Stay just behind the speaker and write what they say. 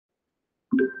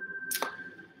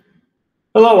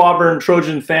Hello, Auburn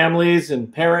Trojan families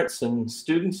and parents and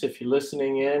students. If you're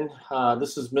listening in,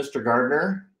 this is Mr.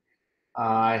 Gardner.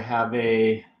 I have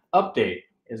a update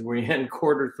as we end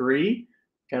quarter three.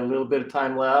 Got a little bit of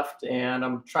time left, and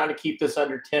I'm trying to keep this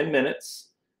under 10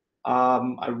 minutes.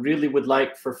 I really would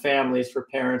like for families, for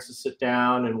parents to sit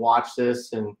down and watch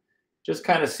this and just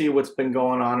kind of see what's been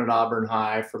going on at Auburn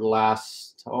High for the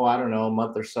last, I don't know,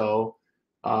 month or so,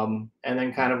 and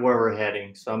then kind of where we're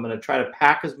heading. So I'm going to try to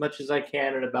pack as much as I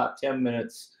can in about 10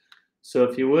 minutes. So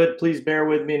if you would, please bear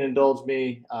with me and indulge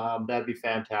me. That'd be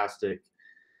fantastic.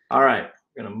 All right,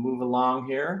 we're going to move along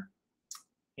here.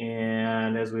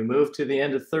 And as we move to the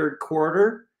end of third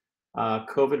quarter,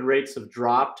 COVID rates have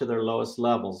dropped to their lowest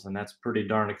levels, and that's pretty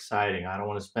darn exciting. I don't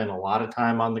want to spend a lot of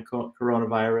time on the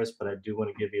coronavirus, but I do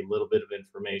want to give you a little bit of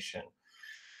information.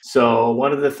 So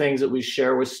one of the things that we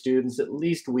share with students at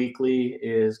least weekly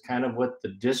is kind of what the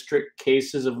district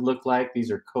cases have looked like.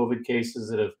 These are COVID cases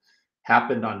that have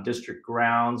happened on district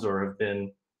grounds or have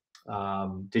been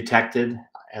detected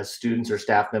as students or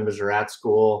staff members are at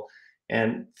school.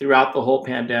 And throughout the whole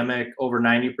pandemic, over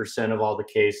 90% of all the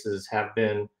cases have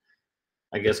been,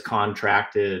 I guess,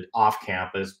 contracted off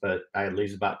campus, but it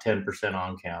leaves about 10%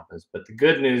 on campus. But the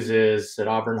good news is at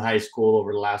Auburn High School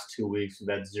over the last 2 weeks,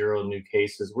 we've had 0 new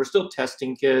cases. We're still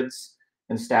testing kids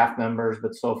and staff members,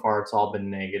 but so far it's all been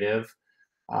negative.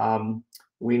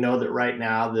 We know that right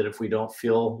now that if we don't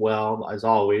feel well, as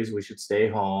always, we should stay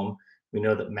home. We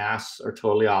know that masks are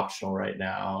totally optional right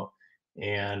now.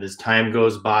 And as time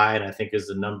goes by, and I think as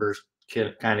the numbers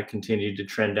kind of continue to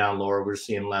trend down lower, we're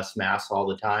seeing less masks all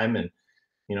the time. And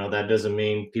that doesn't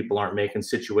mean people aren't making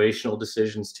situational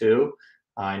decisions too.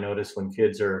 I notice when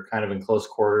kids are kind of in close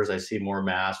quarters, I see more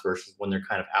masks versus when they're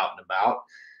kind of out and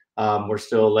about. We're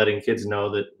still letting kids know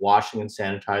that washing and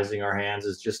sanitizing our hands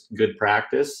is just good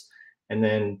practice. And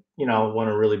then, want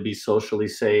to really be socially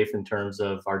safe in terms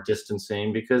of our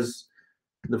distancing because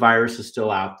the virus is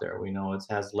still out there. We know it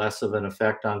has less of an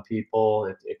effect on people.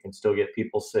 It can still get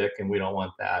people sick, and we don't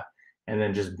want that. And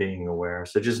then just being aware.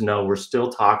 So just know we're still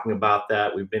talking about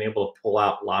that. We've been able to pull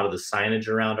out a lot of the signage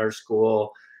around our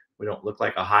school. We don't look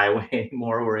like a highway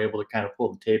anymore. We're able to kind of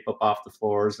pull the tape up off the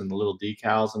floors and the little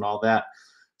decals and all that.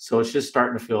 So it's just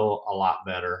starting to feel a lot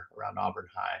better around Auburn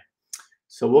High.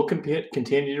 So we'll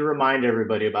continue to remind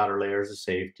everybody about our layers of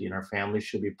safety, and our families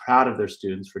should be proud of their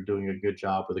students for doing a good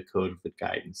job with the COVID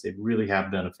guidance. They really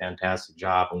have done a fantastic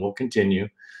job, and we'll continue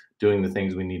doing the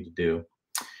things we need to do.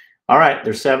 All right,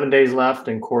 there's 7 days left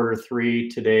in quarter three.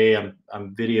 Today,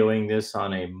 I'm videoing this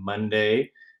on a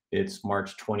Monday. It's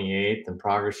March 28th, and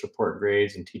progress report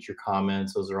grades and teacher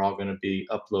comments, those are all going to be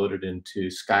uploaded into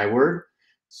Skyward.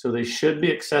 So they should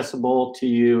be accessible to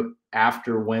you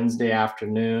after Wednesday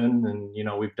afternoon. And,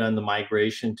 we've done the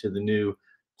migration to the new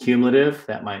cumulative.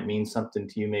 That might mean something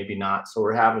to you, maybe not. So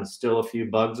we're having still a few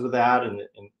bugs with that and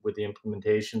with the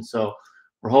implementation. So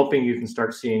we're hoping you can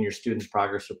start seeing your students'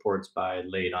 progress reports by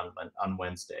late on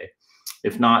Wednesday.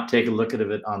 If not, take a look at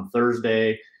it on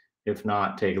Thursday. If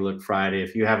not, take a look Friday.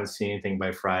 If you haven't seen anything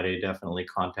by Friday, definitely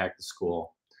contact the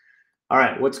school. All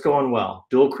right, what's going well?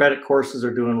 Dual credit courses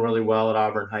are doing really well at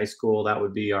Auburn High School. That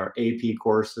would be our AP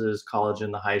courses, college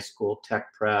in the high school,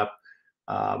 tech prep.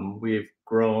 We've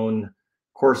grown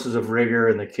courses of rigor,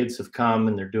 and the kids have come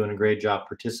and they're doing a great job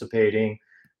participating.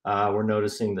 We're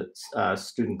noticing that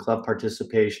student club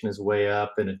participation is way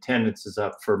up and attendance is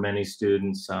up for many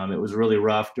students. It was really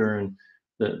rough during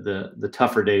the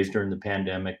tougher days during the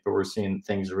pandemic, but we're seeing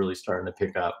things are really starting to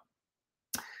pick up.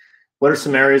 What are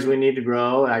some areas we need to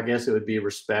grow? I guess it would be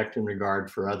respect and regard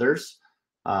for others.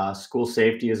 School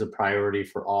safety is a priority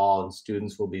for all, and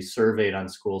students will be surveyed on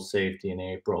school safety in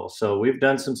April. So we've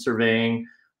done some surveying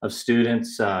of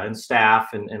students and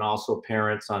staff and also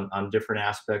parents on different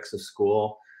aspects of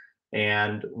school.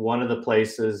 And one of the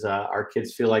places our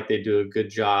kids feel like they do a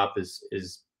good job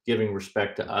is giving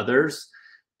respect to others,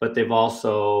 but they've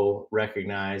also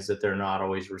recognized that they're not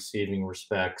always receiving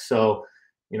respect. So,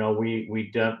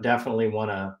 we definitely want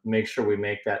to make sure we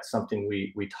make that something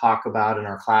we talk about in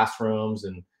our classrooms.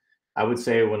 And I would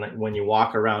say when you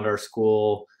walk around our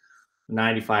school,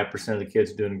 95% of the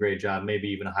kids are doing a great job, maybe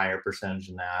even a higher percentage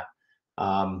than that.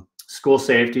 School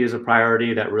safety is a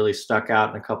priority that really stuck out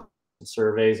in a couple of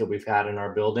surveys that we've had in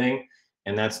our building.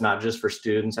 And that's not just for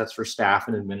students, that's for staff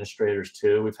and administrators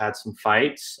too. We've had some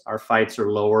fights. Our fights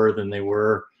are lower than they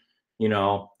were,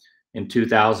 in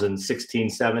 2016,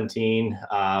 17.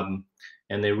 And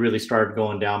they really started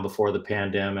going down before the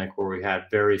pandemic, where we had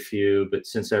very few, but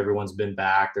since everyone's been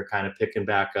back, they're kind of picking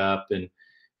back up. And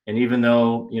even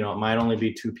though, it might only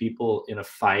be 2 people in a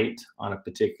fight on a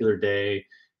particular day,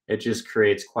 it just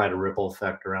creates quite a ripple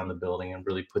effect around the building and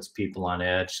really puts people on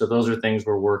edge. So those are things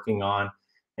we're working on,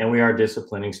 and we are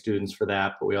disciplining students for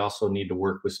that. But we also need to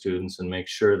work with students and make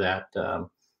sure that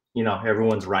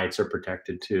everyone's rights are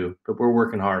protected too. But we're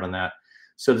working hard on that.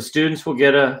 So the students will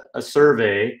get a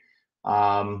survey.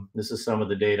 This is some of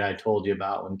the data I told you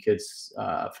about when kids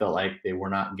felt like they were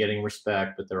not getting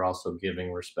respect, but they're also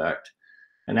giving respect.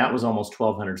 And that was almost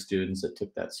 1,200 students that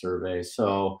took that survey.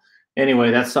 So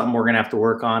anyway, that's something we're going to have to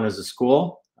work on as a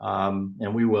school,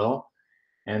 and we will.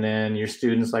 And then your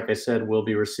students, like I said, will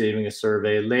be receiving a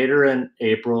survey later in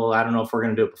April. I don't know if we're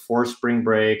going to do it before spring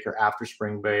break or after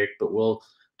spring break, but we'll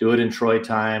do it in Troy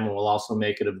time. And we'll also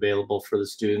make it available for the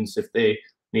students if they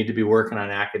need to be working on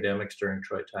academics during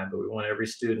Troy time. But we want every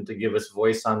student to give us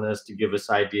voice on this, to give us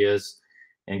ideas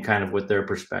and kind of what their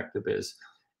perspective is.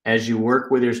 As you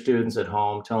work with your students at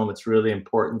home, tell them it's really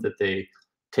important that they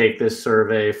take this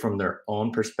survey from their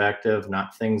own perspective,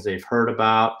 not things they've heard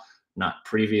about, not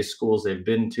previous schools they've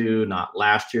been to, not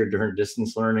last year during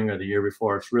distance learning or the year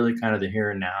before. It's really kind of the here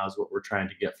and now is what we're trying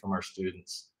to get from our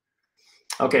students.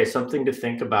 Okay, something to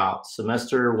think about.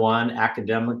 Semester 1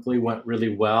 academically went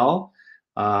really well.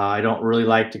 I don't really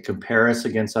like to compare us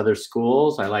against other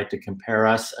schools. I like to compare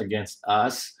us against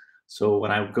us. So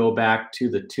when I go back to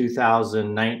the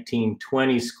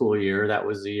 2019-20 school year, that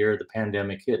was the year the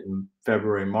pandemic hit in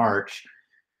February, March,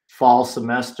 fall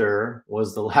semester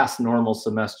was the last normal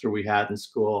semester we had in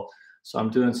school. So I'm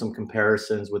doing some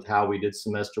comparisons with how we did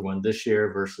semester 1 this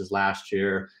year versus last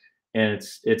year. And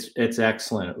it's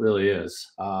excellent. It really is.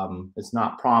 It's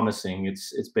not promising.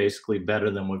 It's basically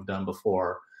better than we've done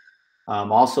before.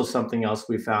 Also, something else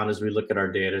we found as we look at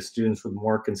our data, students with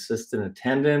more consistent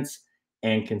attendance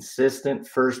and consistent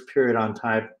first period on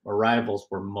time arrivals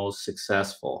were most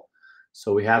successful.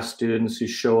 So we have students who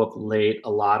show up late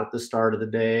a lot at the start of the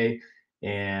day,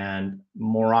 and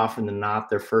more often than not,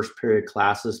 their first period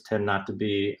classes tend not to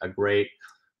be a great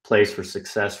place for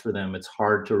success for them. It's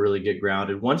hard to really get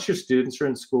grounded. Once your students are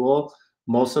in school,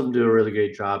 most of them do a really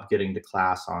great job getting to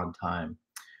class on time.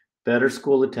 Better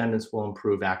school attendance will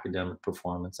improve academic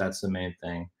performance. That's the main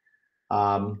thing.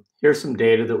 Here's some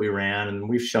data that we ran, and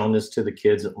we've shown this to the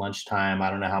kids at lunchtime.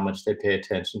 I don't know how much they pay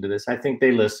attention to this. I think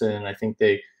they listen. I think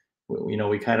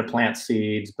we kind of plant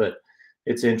seeds, but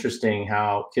it's interesting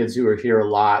how kids who are here a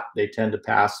lot, they tend to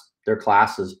pass their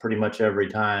classes pretty much every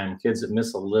time. Kids that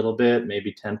miss a little bit,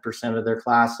 maybe 10% of their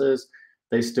classes,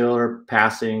 they still are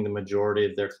passing the majority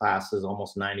of their classes,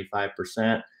 almost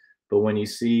 95%. But when you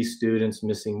see students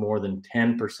missing more than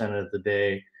 10% of the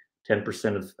day,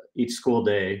 10% of each school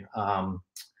day,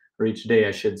 or each day,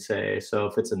 I should say. So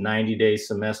if it's a 90-day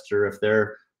semester, if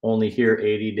they're only here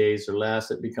 80 days or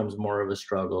less, it becomes more of a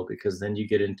struggle because then you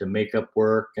get into makeup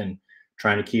work and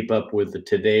trying to keep up with the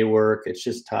today work. It's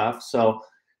just tough. So,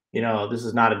 this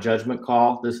is not a judgment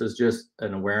call. This is just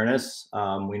an awareness.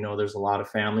 We know there's a lot of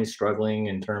families struggling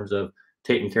in terms of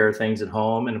taking care of things at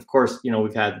home. And of course,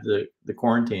 we've had the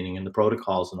quarantining and the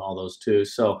protocols and all those too.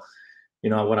 So,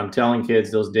 what I'm telling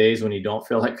kids, those days when you don't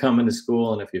feel like coming to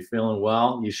school, and if you're feeling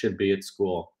well, you should be at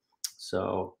school.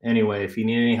 So anyway, if you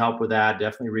need any help with that,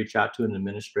 definitely reach out to an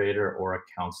administrator or a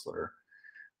counselor.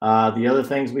 The other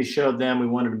things we showed them, we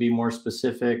wanted to be more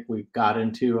specific. We got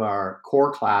into our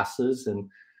core classes, and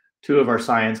 2 of our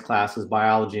science classes,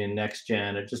 biology and next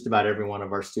gen, and just about every one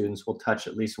of our students will touch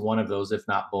at least one of those, if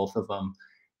not both of them.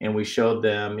 And we showed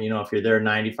them, if you're there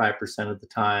 95% of the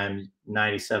time,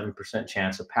 97%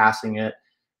 chance of passing it.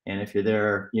 And if you're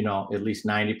there, at least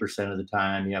 90% of the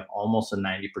time, you have almost a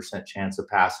 90% chance of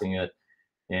passing it.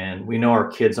 And we know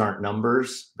our kids aren't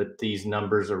numbers, but these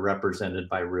numbers are represented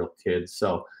by real kids.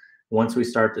 So once we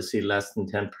start to see less than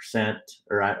 10%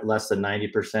 or less than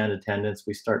 90% attendance,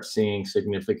 we start seeing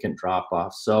significant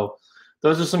drop-offs. So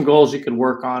those are some goals you could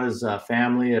work on as a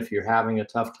family if you're having a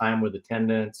tough time with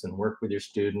attendance, and work with your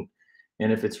student.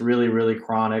 And if it's really, really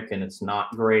chronic and it's not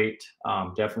great,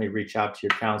 definitely reach out to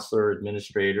your counselor,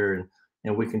 administrator,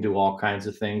 and we can do all kinds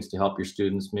of things to help your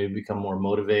students maybe become more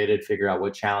motivated, figure out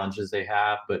what challenges they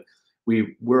have. But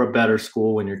we're a better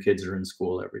school when your kids are in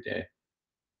school every day.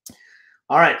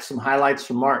 All right, some highlights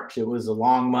from March. It was a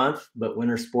long month, but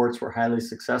winter sports were highly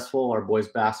successful. Our boys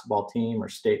basketball team are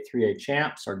state 3A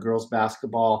champs. Our girls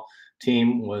basketball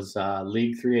team was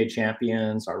League 3A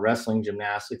champions. Our wrestling,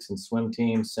 gymnastics, and swim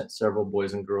teams sent several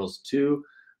boys and girls to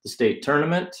the state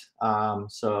tournament.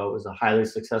 So it was a highly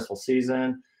successful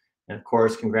season. And of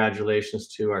course, congratulations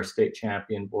to our state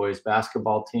champion boys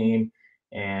basketball team.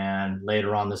 And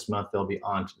later on this month, they'll be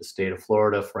on to the state of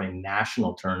Florida for a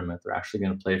national tournament. They're actually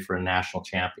going to play for a national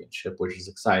championship, which is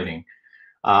exciting.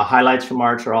 Highlights from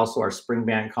March are also our spring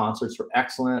band concerts were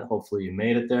excellent. Hopefully you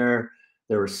made it there.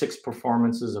 There were 6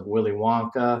 performances of Willy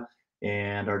Wonka,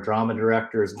 and our drama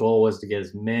director's goal was to get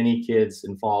as many kids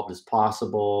involved as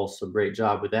possible. So great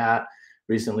job with that.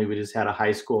 Recently, we just had a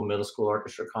high school, middle school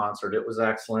orchestra concert. It was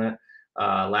excellent.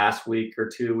 Last week or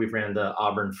two, we ran the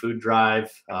Auburn Food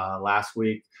Drive. Last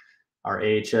week, our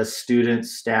AHS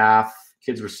students, staff,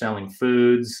 kids were selling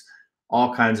foods,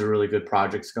 all kinds of really good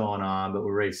projects going on. But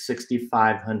we raised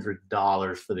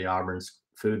 $6,500 for the Auburn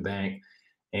Food Bank.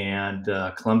 And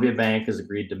Columbia Bank has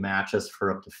agreed to match us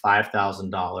for up to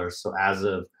 $5,000. So as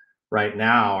of right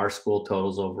now, our school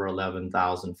totals over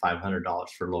 $11,500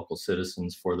 for local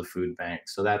citizens for the food bank.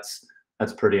 So that's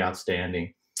pretty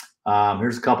outstanding.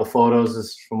 Here's a couple photos. This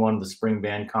is from one of the spring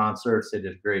band concerts. They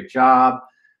did a great job.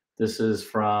 This is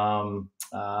from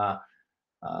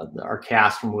our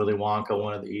cast from Willy Wonka,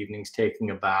 one of the evenings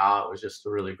taking a bow. It was just a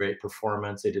really great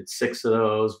performance. They did 6 of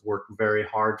those, worked very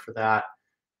hard for that.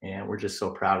 And we're just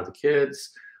so proud of the kids.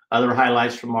 Other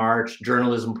highlights from March: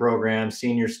 journalism program,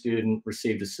 senior student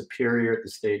received a superior at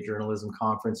the state journalism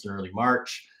conference in early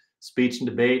March. Speech and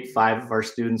debate, 5 of our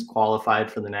students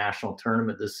qualified for the national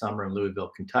tournament this summer in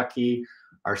Louisville, Kentucky.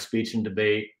 Our speech and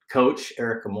debate coach,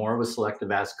 Erica Moore, was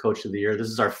selected as coach of the year. This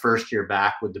is our first year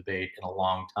back with debate in a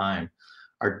long time.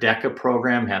 Our DECA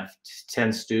program had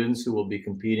 10 students who will be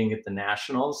competing at the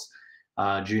nationals.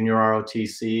 Junior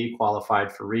ROTC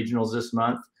qualified for regionals this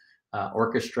month.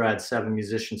 Orchestra had 7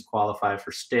 musicians qualified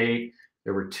for state.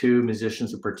 There were 2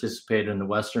 musicians who participated in the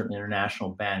Western International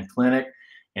Band Clinic.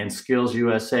 And Skills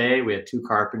USA, we had 2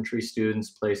 carpentry students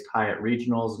placed high at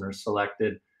regionals and are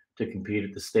selected to compete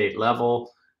at the state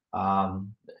level.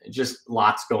 Just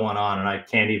lots going on, and I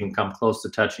can't even come close to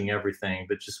touching everything,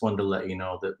 but just wanted to let you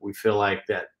know that we feel like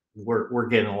that we're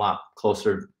getting a lot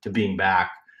closer to being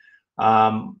back.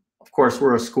 Of course,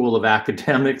 we're a school of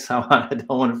academics. I don't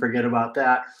want to forget about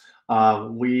that.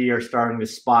 We are starting to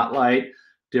spotlight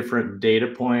different data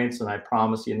points, and I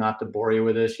promise you not to bore you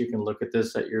with this. You can look at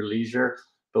this at your leisure,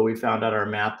 but we found out our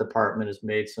math department has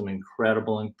made some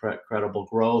incredible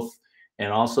growth,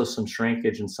 and also some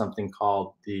shrinkage in something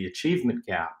called the achievement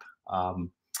gap. And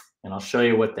I'll show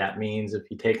you what that means. If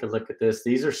you take a look at this,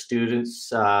 these are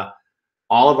students,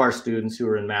 all of our students who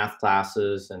are in math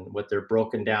classes, and what they're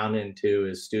broken down into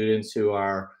is students who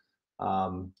are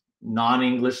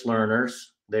non-English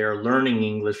learners. They are learning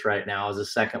English right now as a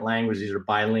second language. These are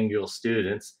bilingual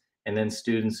students, and then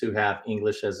students who have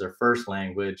English as their first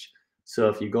language. So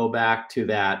if you go back to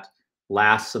that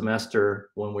last semester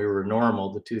when we were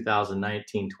normal, the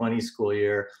 2019-20 school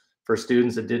year, for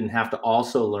students that didn't have to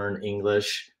also learn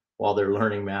English while they're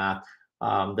learning math,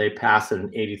 they passed at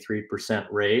an 83%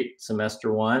 rate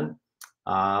semester 1.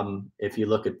 If you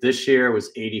look at this year, it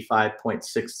was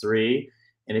 85.63.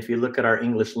 And if you look at our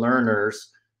English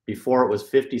learners, before it was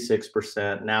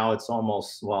 56%, now it's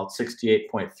almost, well, it's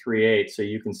 68.38. So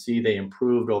you can see they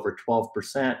improved over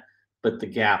 12%, but the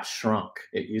gap shrunk.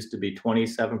 It used to be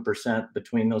 27%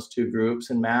 between those 2 groups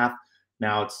in math.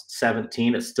 Now it's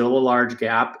 17. It's still a large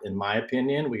gap, in my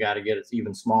opinion. We got to get it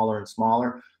even smaller and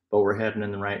smaller, but we're heading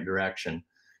in the right direction.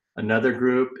 Another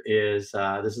group is,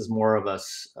 this is more of a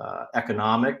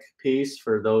economic piece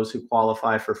for those who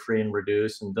qualify for free and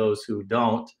reduced, and those who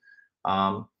don't.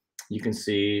 You can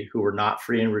see who were not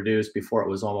free and reduced. Before it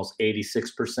was almost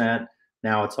 86%.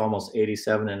 Now it's almost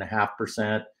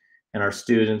 87.5%. And our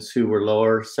students who were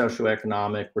lower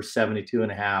socioeconomic were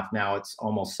 72.5. Now it's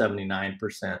almost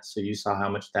 79%. So you saw how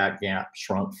much that gap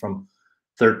shrunk from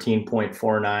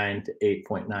 13.49 to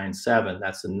 8.97.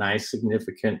 That's a nice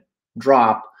significant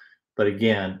drop, but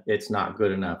again, it's not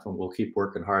good enough, and we'll keep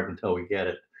working hard until we get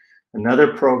it.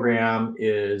 Another program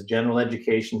is general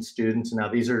education students. Now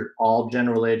these are all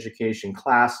general education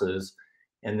classes,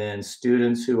 and then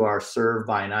students who are served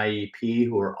by an IEP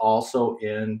who are also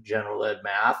in general ed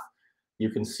math. You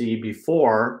can see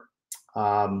before,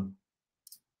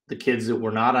 the kids that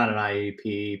were not on an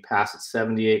IEP passed at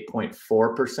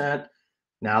 78.4%.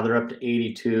 Now they're up to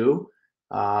 82.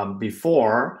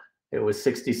 Before, it was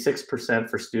 66%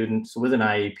 for students with an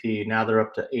IEP. Now they're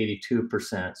up to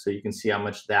 82%. So you can see how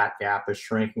much that gap is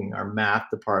shrinking. Our math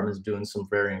department is doing some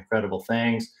very incredible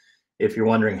things. If you're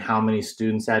wondering how many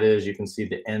students that is, you can see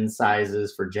the N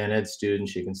sizes for gen ed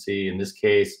students. You can see in this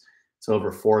case, it's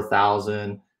over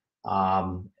 4,000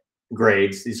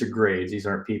 grades. These are grades. These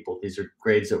aren't people. These are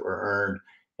grades that were earned.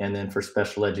 And then for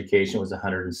special education, it was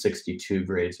 162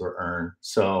 grades were earned.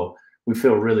 So we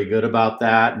feel really good about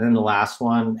that. And then the last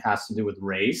one has to do with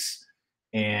race.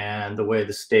 And the way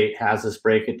the state has us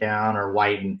break it down are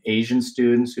white and Asian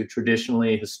students who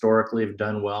traditionally, historically have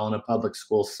done well in a public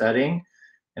school setting.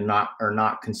 and are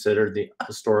not considered the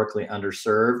historically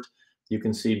underserved. You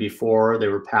can see before they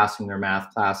were passing their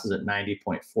math classes at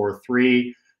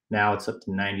 90.43. Now it's up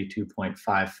to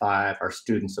 92.55. Our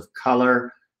students of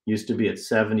color used to be at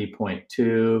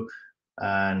 70.2.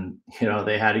 And,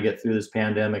 they had to get through this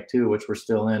pandemic too, which we're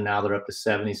still in. Now they're up to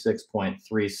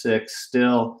 76.36.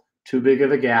 Still too big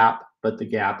of a gap, but the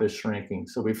gap is shrinking.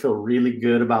 So we feel really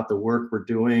good about the work we're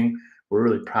doing. We're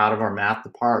really proud of our math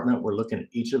department. We're looking at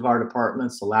each of our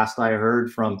departments. The last I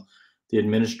heard from the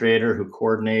administrator who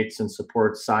coordinates and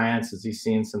supports science is he's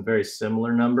seeing some very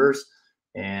similar numbers.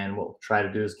 And what we'll try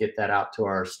to do is get that out to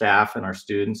our staff and our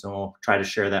students, and we'll try to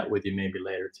share that with you maybe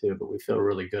later too. But we feel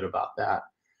really good about that.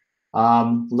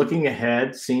 Looking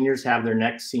ahead, seniors have their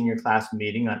next senior class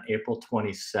meeting on April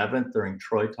 27th during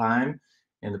Troy time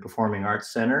in the Performing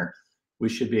Arts Center. We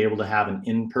should be able to have an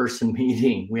in-person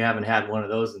meeting. We haven't had one of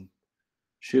those in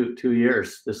 2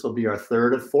 years. This will be our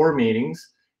third of 4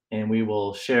 meetings, and we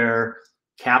will share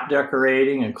cap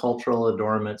decorating and cultural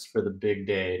adornments for the big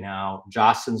day. Now,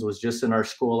 Jostens was just in our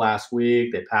school last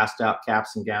week. They passed out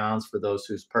caps and gowns for those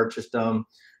who's purchased them.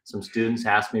 Some students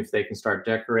asked me if they can start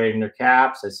decorating their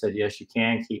caps. I said, yes, you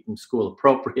can. Keep them school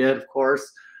appropriate, of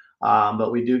course.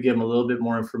 But we do give them a little bit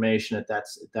more information at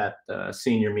that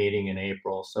senior meeting in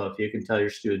April. So if you can tell your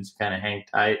students kind of hang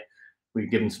tight, we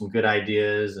give them some good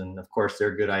ideas. And of course,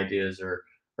 their good ideas are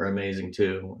amazing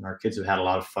too. And our kids have had a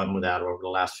lot of fun with that over the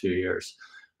last few years.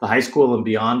 The high school and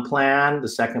beyond plan, the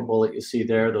second bullet you see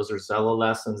there, those are Zella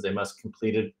lessons. They must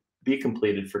be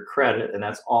completed for credit. And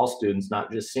that's all students,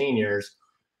 not just seniors.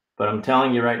 But I'm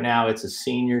telling you right now, it's a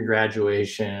senior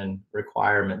graduation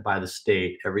requirement by the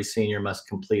state. Every senior must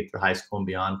complete their high school and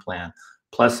beyond plan.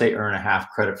 Plus, they earn a half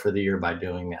credit for the year by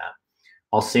doing that.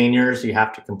 All seniors, you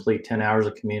have to complete 10 hours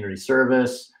of community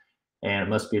service, and it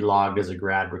must be logged as a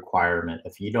grad requirement.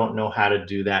 If you don't know how to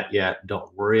do that yet,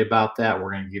 don't worry about that.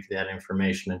 We're going to give you that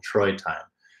information in Troy time.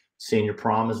 Senior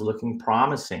prom is looking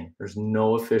promising. There's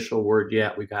no official word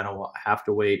yet. We have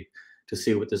to wait to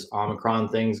see what this Omicron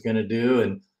thing's going to do.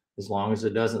 And as long as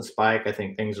it doesn't spike, I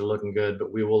think things are looking good,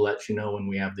 but we will let you know when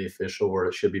we have the official word.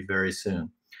 It should be very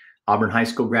soon. Auburn High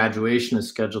School graduation is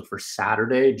scheduled for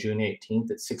Saturday, June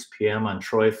 18th at 6 p.m. on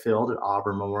Troy Field at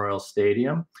Auburn Memorial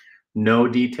Stadium. No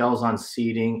details on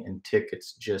seating and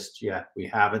tickets just yet. We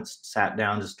haven't sat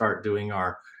down to start doing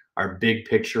our big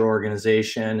picture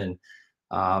organization,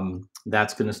 and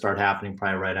that's going to start happening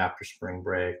probably right after spring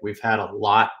break. We've had a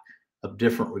lot of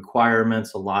different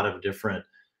requirements, a lot of different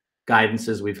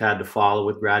guidances we've had to follow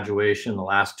with graduation the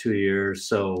last 2 years.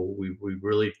 So we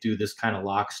really do this kind of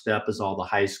lockstep as all the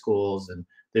high schools. And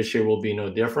this year will be no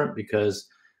different because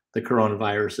the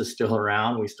coronavirus is still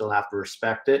around. We still have to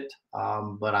respect it.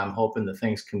 But I'm hoping that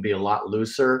things can be a lot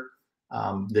looser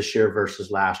this year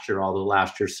versus last year, although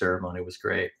last year's ceremony was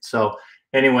great. So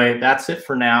anyway, that's it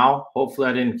for now. Hopefully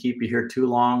I didn't keep you here too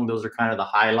long. Those are kind of the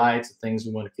highlights of things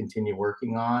we want to continue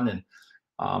working on. And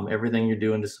everything you're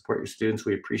doing to support your students,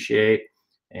 we appreciate.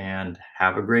 And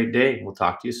have a great day. We'll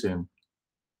talk to you soon.